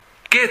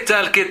¿Qué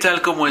tal? ¿Qué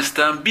tal? ¿Cómo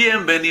están?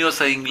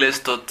 Bienvenidos a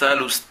Inglés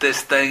Total. Usted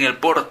está en el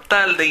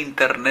portal de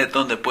internet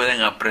donde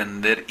pueden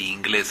aprender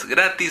inglés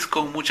gratis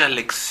con muchas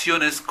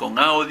lecciones, con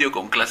audio,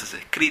 con clases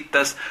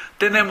escritas.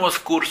 Tenemos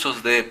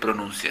cursos de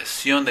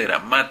pronunciación, de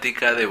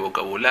gramática, de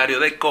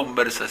vocabulario, de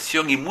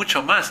conversación y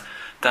mucho más.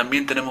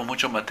 También tenemos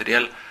mucho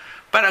material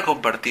para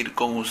compartir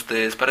con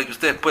ustedes, para que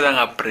ustedes puedan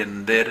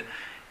aprender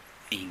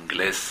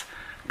inglés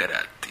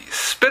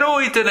gratis. Pero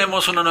hoy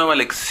tenemos una nueva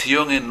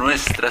lección en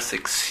nuestra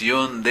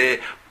sección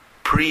de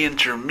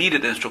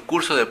Pre-Intermediate, en nuestro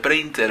curso de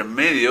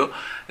preintermedio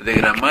de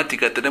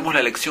gramática. Tenemos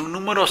la lección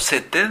número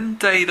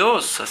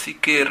 72, así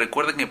que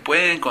recuerden que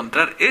pueden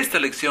encontrar esta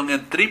lección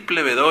en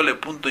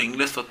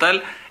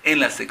www.inglestotal en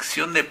la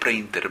sección de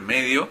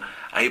preintermedio.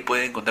 Ahí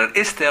pueden encontrar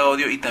este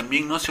audio y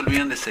también no se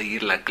olviden de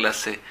seguir la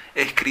clase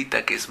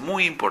escrita, que es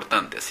muy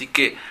importante. Así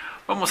que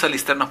vamos a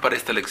alistarnos para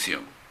esta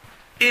lección.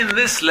 In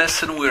this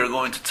lesson, we are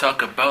going to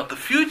talk about the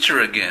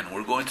future again.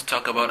 We're going to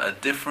talk about a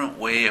different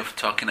way of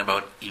talking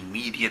about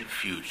immediate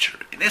future.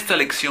 En esta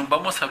lección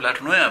vamos a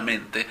hablar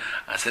nuevamente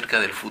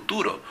acerca del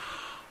futuro.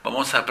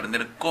 Vamos a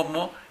aprender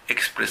cómo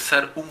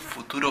expresar un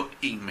futuro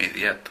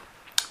inmediato.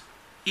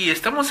 Y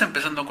estamos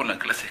empezando con la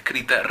clase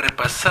escrita,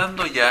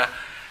 repasando ya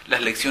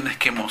las lecciones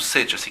que hemos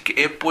hecho. Así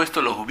que he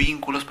puesto los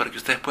vínculos para que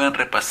ustedes puedan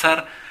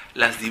repasar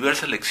las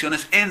diversas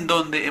lecciones en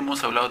donde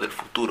hemos hablado del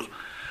futuro.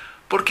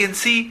 Porque en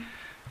sí,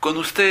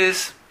 cuando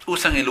ustedes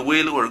usan el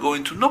will o el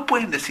going to, no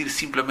pueden decir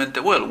simplemente,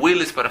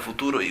 will es para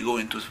futuro y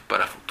going to es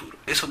para futuro.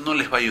 Eso no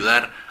les va a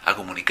ayudar a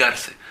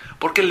comunicarse,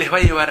 porque les va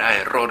a llevar a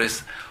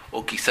errores,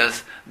 o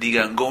quizás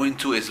digan going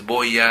to es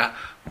voy a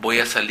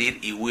salir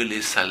y will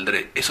es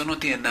saldré. Eso no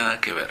tiene nada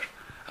que ver.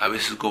 A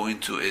veces going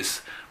to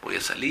es voy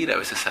a salir, a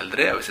veces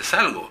saldré, a veces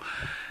salgo.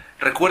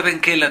 Recuerden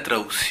que la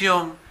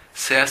traducción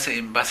se hace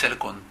en base al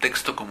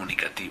contexto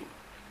comunicativo.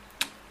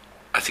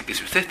 Así que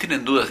si ustedes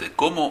tienen dudas de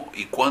cómo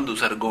y cuándo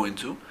usar going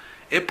to,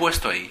 he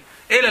puesto ahí.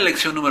 En la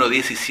lección número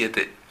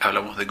 17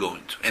 hablamos de going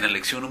to. En la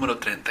lección número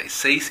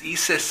 36 y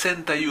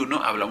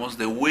 61 hablamos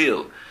de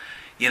will.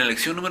 Y en la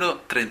lección número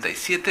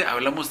 37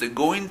 hablamos de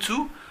going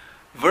to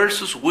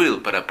versus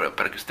will, para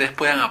que ustedes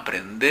puedan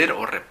aprender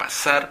o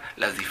repasar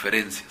las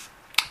diferencias.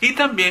 Y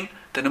también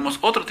tenemos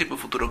otro tipo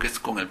de futuro que es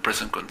con el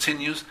present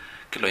continuous,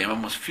 que lo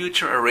llamamos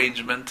future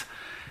arrangement,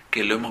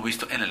 que lo hemos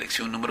visto en la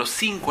lección número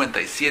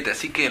 57.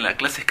 Así que en la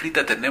clase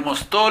escrita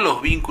tenemos todos los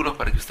vínculos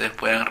para que ustedes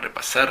puedan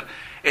repasar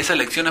esas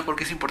lecciones,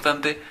 porque es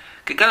importante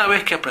que cada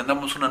vez que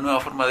aprendamos una nueva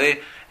forma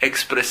de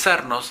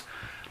expresarnos,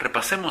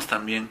 repasemos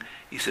también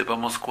y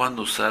sepamos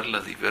cuándo usar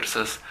las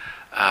diversas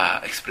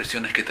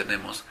expresiones que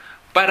tenemos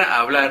para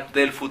hablar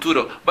del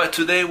futuro. But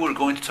today we're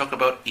going to talk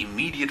about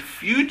immediate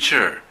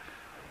future.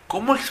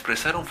 ¿Cómo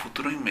expresar un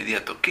futuro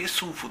inmediato? ¿Qué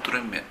es un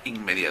futuro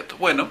inmediato?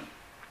 Bueno,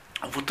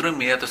 un futuro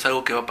inmediato es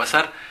algo que va a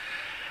pasar.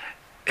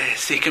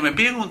 Si es que me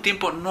piden un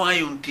tiempo, no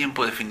hay un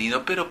tiempo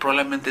definido, pero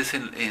probablemente es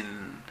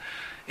en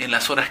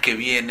las horas que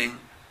vienen,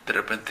 de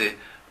repente,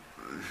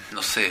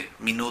 no sé,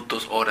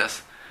 minutos,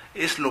 horas.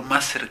 Es lo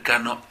más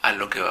cercano a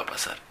lo que va a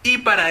pasar. Y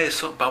para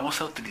eso vamos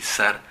a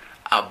utilizar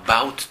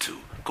about to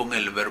con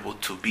el verbo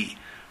to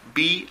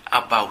be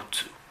about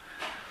to.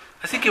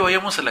 Así que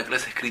vayamos a la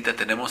clase escrita.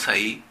 Tenemos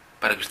ahí,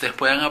 para que ustedes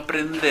puedan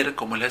aprender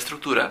cómo es la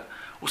estructura,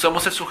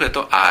 usamos el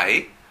sujeto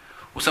I.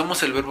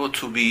 Usamos el verbo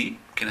to be,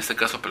 que en este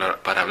caso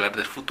para hablar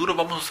del futuro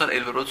vamos a usar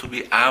el verbo to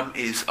be am,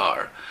 is,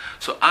 are.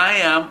 So,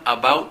 I am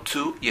about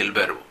to y el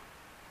verbo.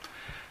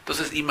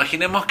 Entonces,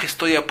 imaginemos que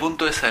estoy a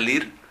punto de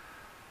salir.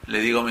 Le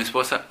digo a mi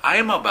esposa, I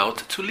am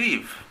about to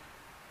leave.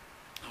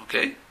 ¿Ok?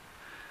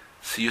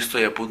 Si yo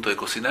estoy a punto de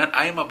cocinar,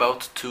 I am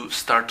about to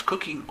start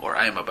cooking or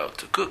I am about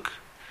to cook.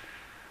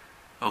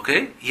 ¿Ok?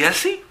 Y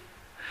así.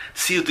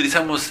 Si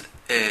utilizamos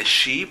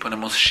she,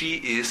 ponemos she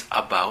is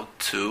about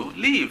to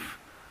leave.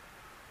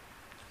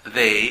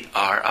 They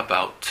are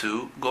about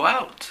to go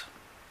out.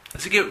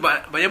 Así que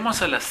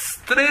vayamos a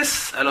los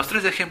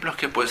tres ejemplos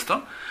que he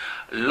puesto.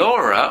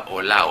 Laura o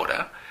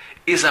Laura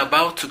is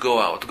about to go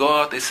out.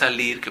 Go out es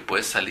salir, que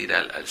puedes salir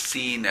al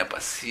cine, a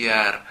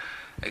pasear,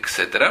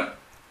 etc.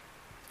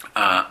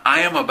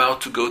 I am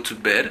about to go to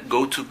bed.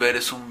 Go to bed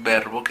es un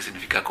verbo que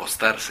significa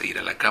acostarse, ir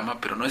a la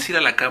cama, pero no es ir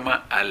a la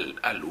cama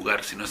al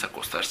lugar, sino es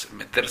acostarse,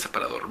 meterse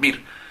para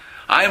dormir.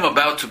 I am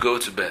about to go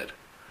to bed.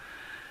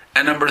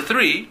 And number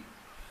 3,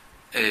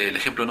 el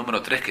ejemplo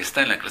número 3 que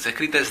está en la clase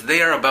escrita es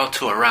they are about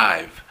to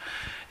arrive.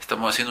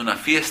 Estamos haciendo una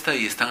fiesta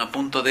y están a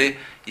punto de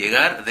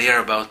llegar. They are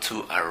about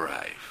to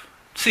arrive.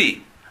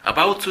 Sí,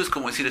 about to es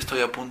como decir estoy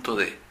a punto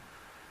de.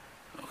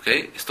 ¿Ok?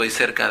 Estoy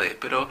cerca de.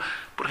 Pero,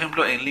 por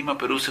ejemplo, en Lima,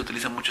 Perú se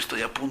utiliza mucho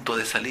estoy a punto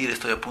de salir,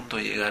 estoy a punto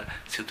de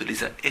llegar. Se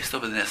utiliza, esto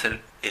vendría a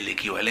ser el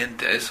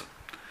equivalente a eso.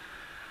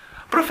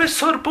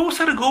 Profesor, ¿puedo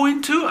usar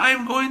going to?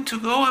 I'm going to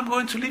go, I'm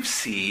going to leave.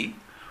 Sí,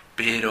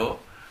 pero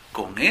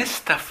con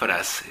esta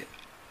frase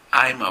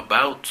I'm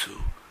about to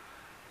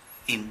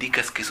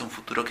indicas que es un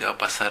futuro que va a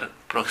pasar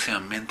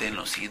próximamente en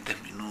los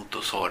siguientes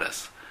minutos,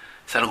 horas.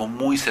 Es algo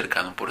muy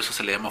cercano, por eso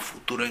se le llama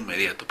futuro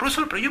inmediato.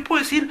 Profesor, pero yo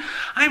puedo decir,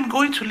 I'm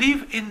going to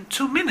leave in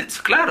 2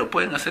 minutes. Claro,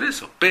 pueden hacer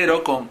eso.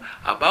 Pero con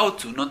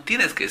about to no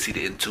tienes que decir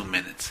in 2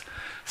 minutes.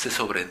 Se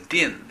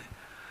sobreentiende.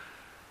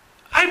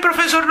 Ay,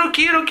 profesor, no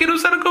quiero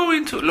usar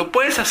going to. Lo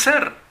puedes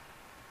hacer.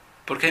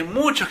 Porque hay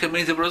muchos que me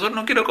dicen, profesor,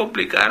 no quiero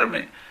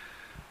complicarme.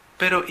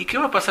 Pero, ¿y qué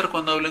va a pasar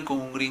cuando hablen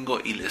con un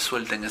gringo y le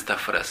suelten estas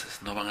frases?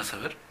 ¿No van a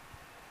saber?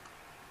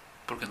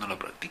 Porque no lo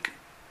practiquen.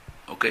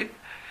 ¿Ok?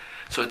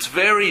 So it's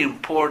very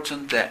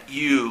important that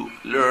you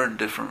learn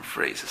different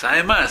phrases.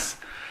 Además,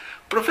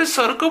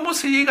 profesor, ¿cómo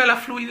se llega a la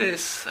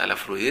fluidez? A la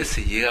fluidez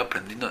se llega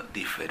aprendiendo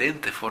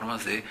diferentes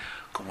formas de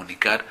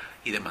comunicar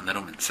y de mandar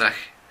un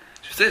mensaje.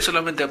 Si ustedes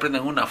solamente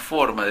aprenden una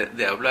forma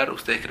de hablar,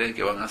 ¿ustedes creen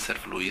que van a ser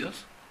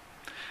fluidos?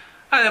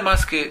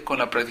 Además que con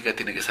la práctica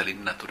tiene que salir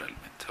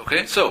naturalmente.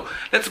 Okay? So,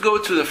 let's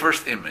go to the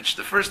first image.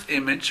 The first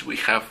image, we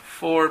have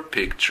 4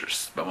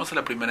 pictures. Vamos a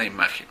la primera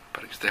imagen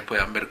para que ustedes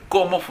puedan ver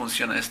cómo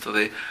funciona esto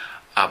de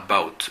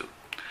about to.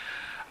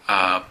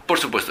 Por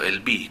supuesto, el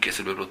be, que es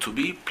el verbo to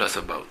be, plus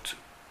about to.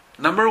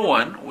 Number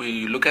 1,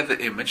 we look at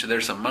the image,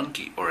 there's a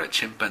monkey or a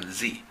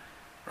chimpanzee,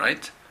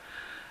 right?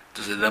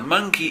 Entonces, the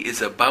monkey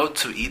is about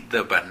to eat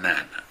the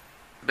banana.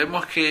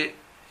 Vemos que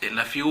en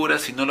la figura,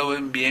 si no lo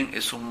ven bien,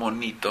 es un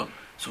monito,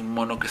 es un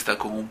mono que está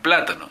con un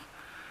plátano.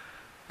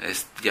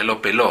 Ya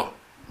lo peló.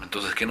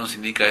 Entonces, ¿qué nos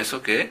indica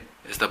eso? Que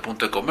está a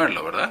punto de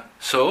comerlo, ¿verdad?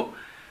 So,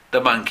 the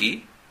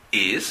monkey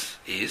is,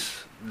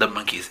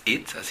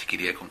 así que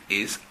iría con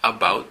is,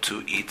 about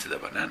to eat the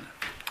banana.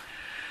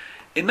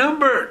 En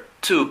number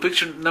 2,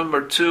 picture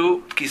number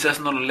 2, quizás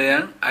no lo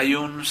lean, hay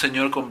un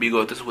señor con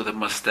bigotes, with a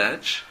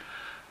mustache,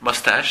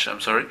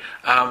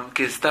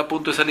 que está a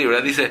punto de salir,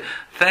 ¿verdad? Dice,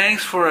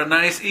 thanks for a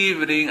nice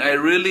evening, I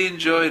really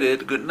enjoyed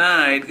it, good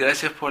night,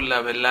 gracias por la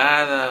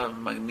velada,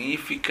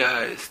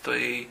 magnífica,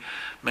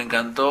 me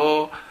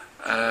encantó,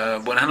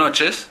 buenas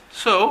noches.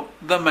 So,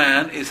 the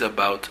man is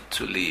about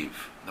to leave.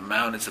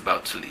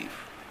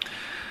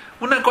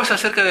 Una cosa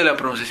acerca de la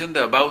pronunciación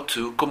de about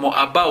to, como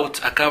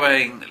about acaba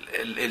en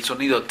el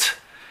sonido t,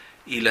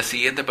 y la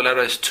siguiente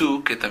palabra es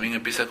to, que también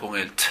empieza con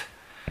el t.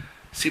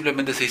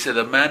 Simplemente se dice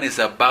the man is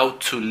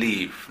about to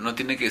leave. No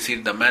tiene que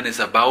decir the man is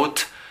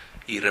about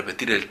y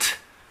repetir el t.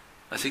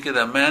 Así que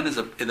the man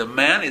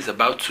is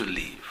about to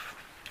leave.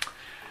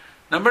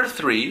 Number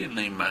 3, en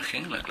la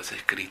imagen, en la clase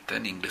escrita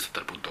en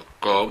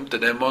inglestotal.com,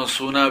 tenemos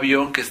un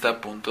avión que está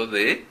a punto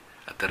de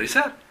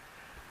aterrizar.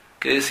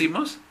 ¿Qué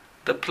decimos?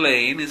 The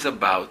plane is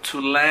about to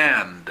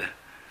land.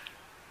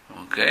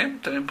 ¿Ok?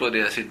 También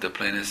podría decir the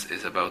plane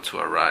is about to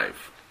arrive.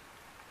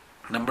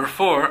 Number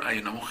 4, hay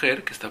una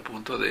mujer que está a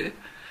punto de...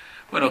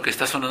 que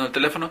está sonando el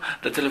teléfono.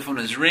 The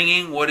telephone is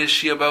ringing. What is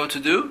she about to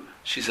do?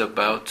 She's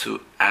about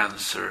to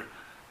answer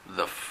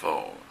the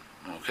phone.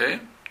 ¿Ok?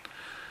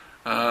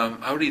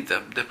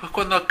 Ahorita, después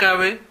cuando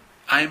acabe,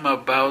 I'm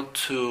about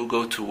to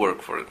go to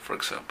work, for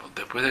example.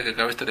 Después de que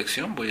acabe esta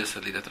lección, voy a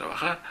salir a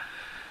trabajar.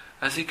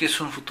 Así que es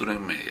un futuro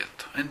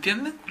inmediato.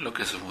 ¿Entienden lo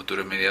que es un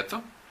futuro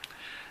inmediato?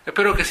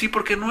 Espero que sí,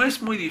 porque no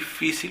es muy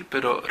difícil,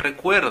 pero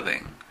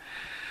recuerden,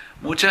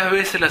 muchas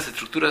veces las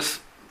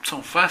estructuras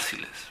son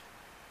fáciles,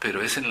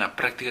 pero es en la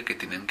práctica que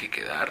tienen que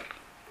quedar.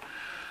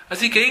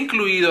 Así que he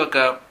incluido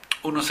acá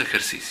unos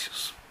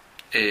ejercicios.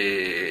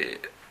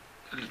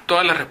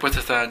 Todas las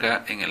respuestas están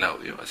acá en el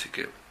audio, así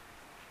que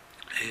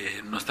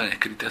no están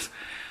escritas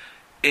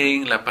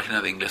en la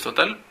página de Inglés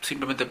Total.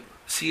 Simplemente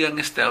sigan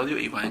este audio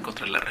y van a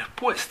encontrar las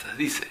respuestas.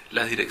 Dice,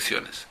 las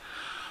direcciones.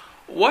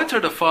 What are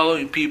the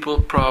following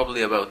people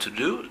probably about to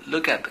do?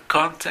 Look at the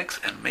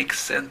context and make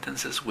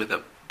sentences with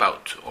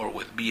about to, or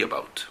with be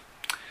about to.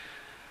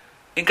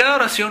 En cada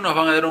oración nos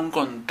van a dar un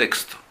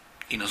contexto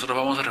y nosotros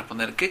vamos a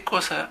responder qué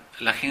cosa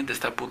la gente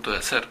está a punto de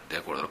hacer de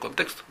acuerdo al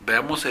contexto.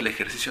 Veamos el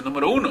ejercicio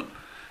número 1,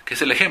 que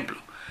es el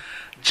ejemplo.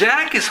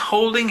 Jack is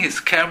holding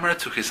his camera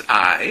to his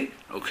eye,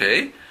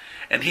 okay,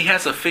 and he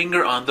has a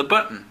finger on the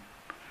button.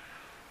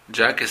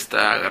 Jack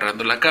está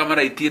agarrando la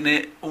cámara y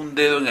tiene un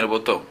dedo en el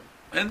botón.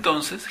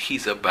 Entonces,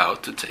 he's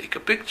about to take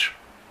a picture.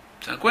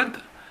 ¿Se dan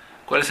cuenta?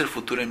 ¿Cuál es el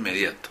futuro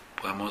inmediato?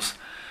 Podemos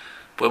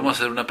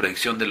hacer una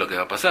predicción de lo que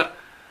va a pasar.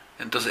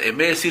 Entonces, en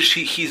vez de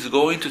decir he's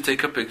going to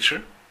take a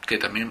picture, que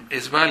también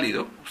es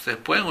válido, ustedes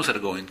pueden usar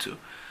going to.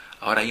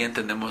 Ahora ya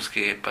entendemos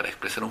que para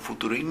expresar un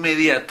futuro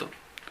inmediato,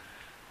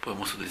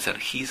 podemos utilizar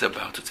he's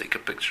about to take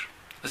a picture.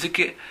 Así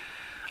que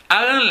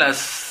hagan las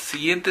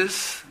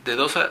siguientes de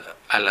 2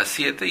 a las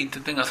 7,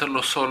 intenten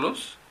hacerlo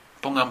solos,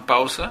 pongan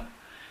pausa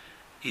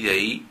y de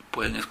ahí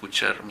pueden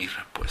escuchar mis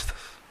respuestas.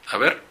 A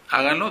ver,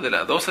 háganlo, de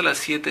las 2 a las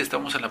 7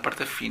 estamos en la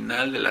parte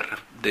final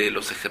de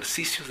los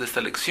ejercicios de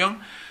esta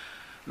lección,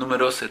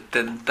 número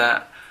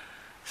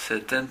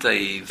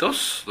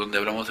 72, donde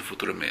hablamos de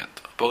futuro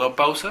inmediato. Pongan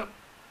pausa.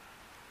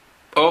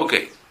 Ok,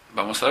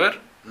 vamos a ver.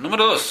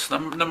 Número 2,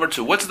 number 2,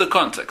 what's the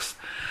context?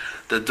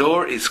 The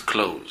door is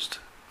closed.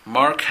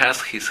 Mark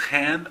has his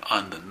hand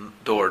on the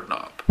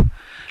doorknob.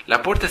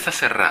 La puerta está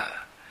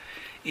cerrada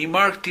y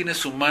Mark tiene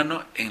su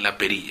mano en la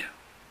perilla.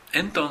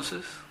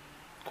 Entonces,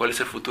 ¿cuál es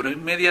el futuro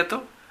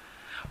inmediato?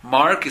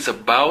 Mark is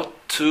about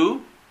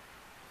to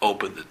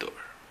open the door.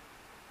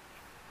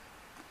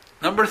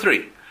 Number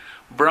 3.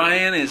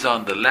 Brian is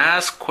on the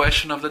last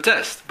question of the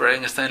test.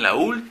 Brian está en la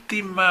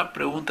última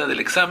pregunta del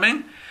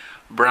examen.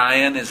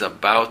 Brian is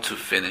about to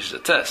finish the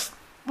test.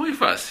 Muy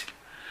fácil.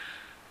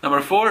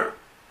 Number 4.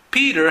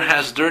 Peter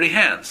has dirty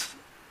hands.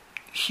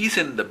 He's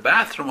in the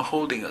bathroom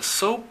holding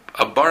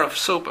a bar of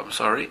soap,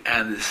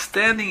 and is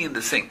standing in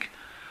the sink.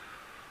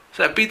 O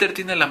sea, Peter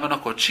tiene las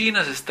manos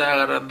cochinas, está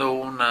agarrando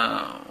un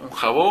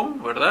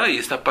jabón, ¿verdad? Y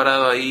está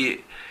parado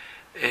ahí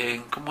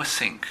 ¿cómo es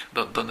sink?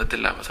 ¿Dónde te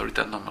lavas?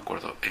 Ahorita no me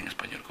acuerdo en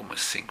español cómo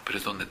es sink, pero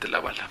es donde te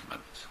lavas las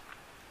manos.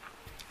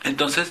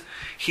 Entonces,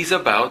 he's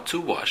about to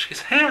wash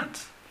his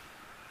hands.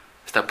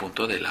 Está a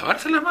punto de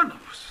lavarse las manos.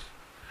 Pues.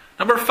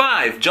 Number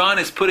 5. John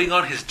is putting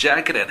on his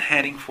jacket and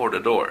heading for the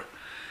door.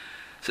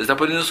 Se está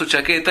poniendo su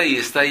chaqueta y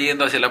está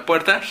yendo hacia la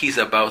puerta. He's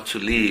about to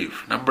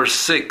leave. Number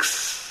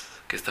 6.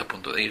 Que está a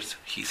punto de irse.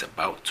 He's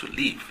about to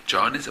leave.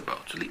 John is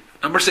about to leave.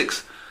 Number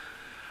 6.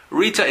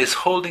 Rita is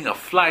holding a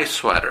fly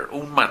swatter,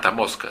 un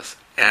matamoscas,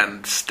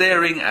 and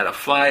staring at a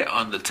fly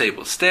on the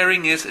table.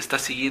 Staring es, está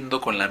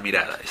siguiendo con la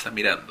mirada, está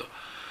mirando.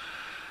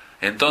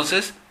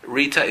 Entonces,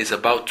 Rita is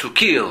about to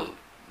kill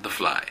the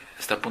fly.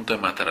 Está a punto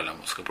de matar a la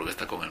mosca porque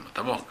está con el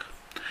matamosca.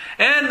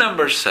 And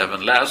number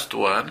 7, last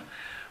one.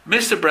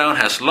 Mr. Brown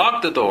has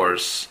locked the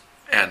doors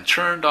and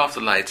turned off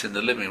the lights in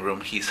the living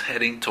room. He's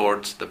heading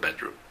towards the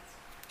bedroom.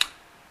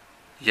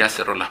 Ya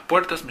cerró las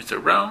puertas,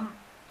 Mr.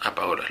 Brown.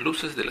 Apagó las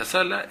luces de la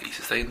sala y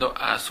se está yendo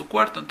a su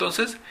cuarto.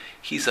 Entonces,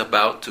 he's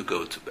about to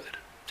go to bed.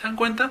 ¿Se dan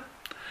cuenta?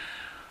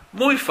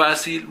 Muy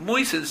fácil,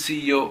 muy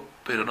sencillo,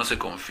 pero no se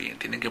confíen.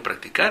 Tienen que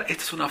practicar.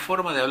 Esta es una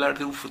forma de hablar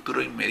de un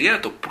futuro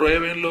inmediato.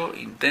 Pruébenlo,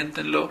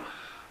 inténtenlo.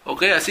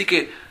 Ok, así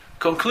que,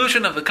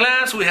 conclusion of the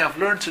class, we have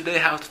learned today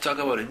how to talk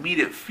about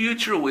immediate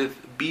future with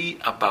be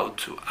about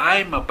to.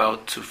 I'm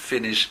about to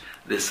finish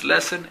this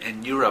lesson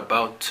and you're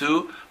about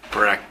to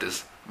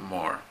practice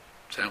more.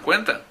 ¿Se dan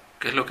cuenta?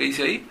 ¿Qué es lo que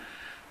hice ahí?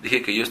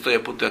 Dije que yo estoy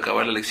a punto de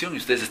acabar la lección y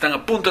ustedes están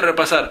a punto de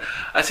repasar.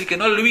 Así que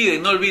no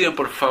olviden,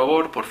 por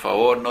favor,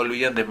 no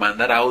olviden de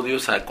mandar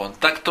audios a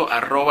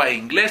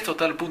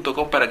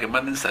contacto@inglestotal.com para que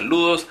manden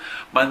saludos,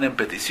 manden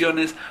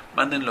peticiones,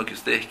 manden lo que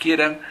ustedes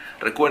quieran.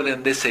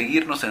 Recuerden de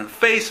seguirnos en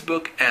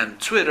Facebook y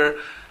Twitter,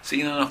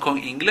 siguiéndonos con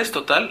Inglés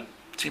Total.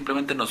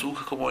 Simplemente nos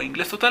buscan como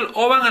Inglés Total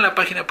o van a la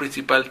página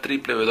principal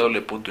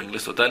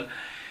www.inglestotal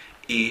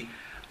y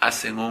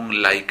hacen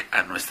un like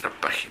a nuestra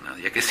página,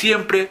 ya que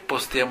siempre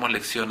posteamos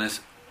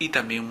lecciones y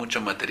también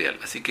mucho material.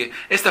 Así que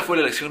esta fue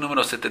la lección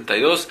número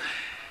 72.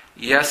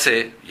 Ya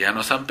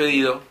nos han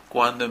pedido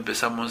cuando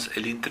empezamos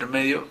el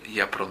intermedio,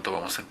 ya pronto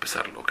vamos a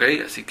empezarlo, ¿ok?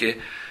 Así que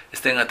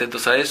estén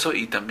atentos a eso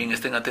y también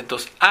estén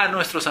atentos a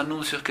nuestros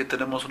anuncios, que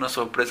tenemos unas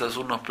sorpresas,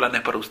 unos planes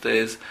para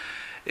ustedes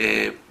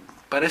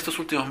para estos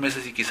últimos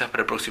meses y quizás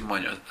para el próximo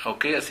año,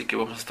 ¿ok? Así que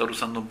vamos a estar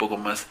usando un poco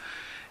más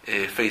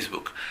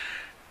Facebook.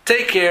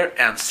 Take care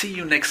and see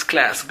you next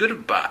class.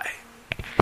 Goodbye.